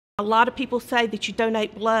A lot of people say that you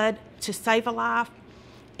donate blood to save a life.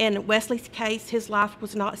 In Wesley's case, his life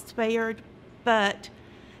was not spared, but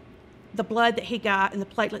the blood that he got and the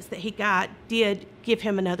platelets that he got did give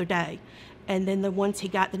him another day. And then the ones he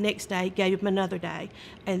got the next day gave him another day.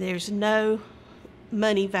 And there's no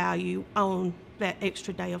money value on that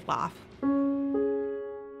extra day of life.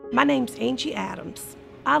 My name's Angie Adams.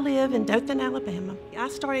 I live in Dothan, Alabama. I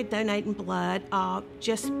started donating blood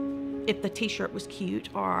just if the t-shirt was cute,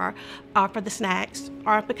 or for the snacks,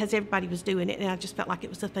 or because everybody was doing it and I just felt like it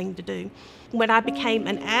was the thing to do. When I became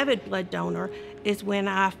an avid blood donor is when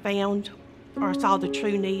I found or saw the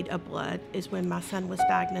true need of blood, is when my son was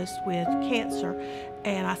diagnosed with cancer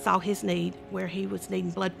and I saw his need where he was needing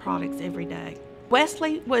blood products every day.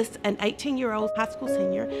 Wesley was an 18-year-old high school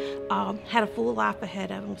senior, had a full life ahead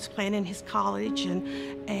of him, was planning his college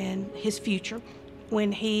and his future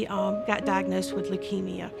when he got diagnosed with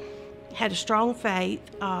leukemia. Had a strong faith,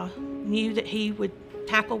 knew that he would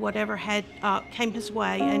tackle whatever came his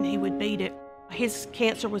way and he would beat it. His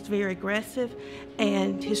cancer was very aggressive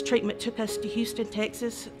and his treatment took us to Houston,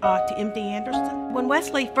 Texas, to MD Anderson. When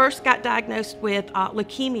Wesley first got diagnosed with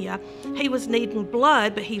leukemia, he was needing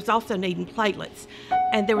blood, but he was also needing platelets.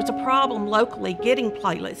 And there was a problem locally getting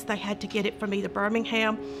platelets. They had to get it from either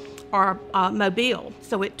Birmingham or Mobile.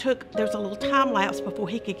 So there was a little time lapse before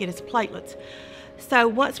he could get his platelets. So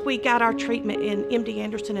once we got our treatment in MD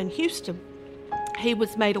Anderson in Houston, he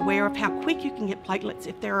was made aware of how quick you can get platelets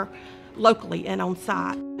if they're locally and on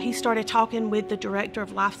site. He started talking with the director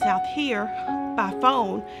of LifeSouth here by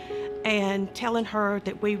phone and telling her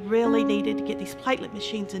that we really needed to get these platelet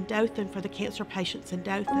machines in Dothan for the cancer patients in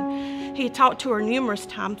Dothan. He had talked to her numerous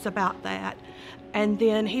times about that. And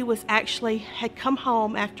then he had come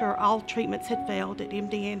home after all treatments had failed at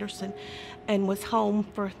MD Anderson and was home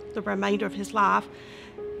for the remainder of his life.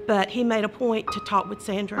 But he made a point to talk with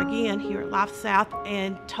Sandra again here at LifeSouth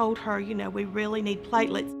and told her, we really need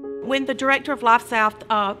platelets. When the director of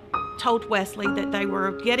LifeSouth told Wesley that they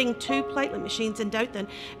were getting 2 platelet machines in Dothan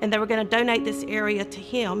and they were going to donate this area to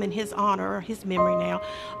him in his honor, or his memory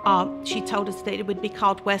now, she told us that it would be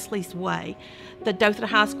called Wesley's Way. The Dothan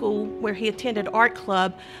High School, where he attended art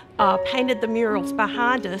club, painted the murals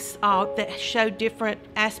behind us that showed different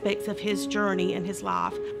aspects of his journey and his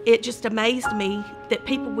life. It just amazed me that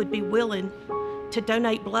people would be willing to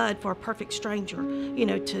donate blood for a perfect stranger,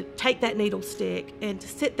 to take that needle stick and to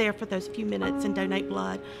sit there for those few minutes and donate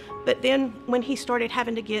blood. But then when he started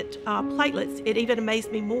having to get platelets, it even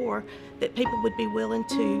amazed me more that people would be willing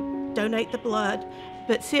to donate the blood,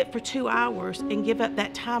 but sit for 2 hours and give up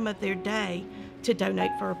that time of their day to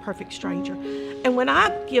donate for a perfect stranger. And when I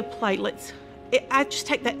give platelets, I just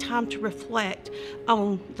take that time to reflect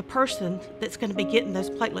on the person that's going to be getting those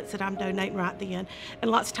platelets that I'm donating right then. And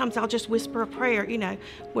lots of times I'll just whisper a prayer,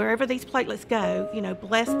 wherever these platelets go,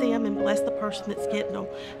 bless them and bless the person that's getting them,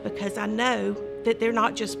 because I know that they're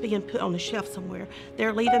not just being put on the shelf somewhere.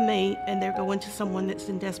 They're leaving me and they're going to someone that's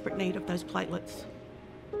in desperate need of those platelets.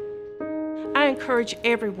 I encourage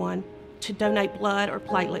everyone to donate blood or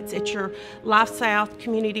platelets at your LifeSouth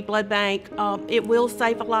community blood bank. It will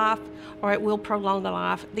save a life or it will prolong a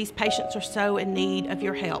life. These patients are so in need of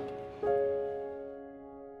your help.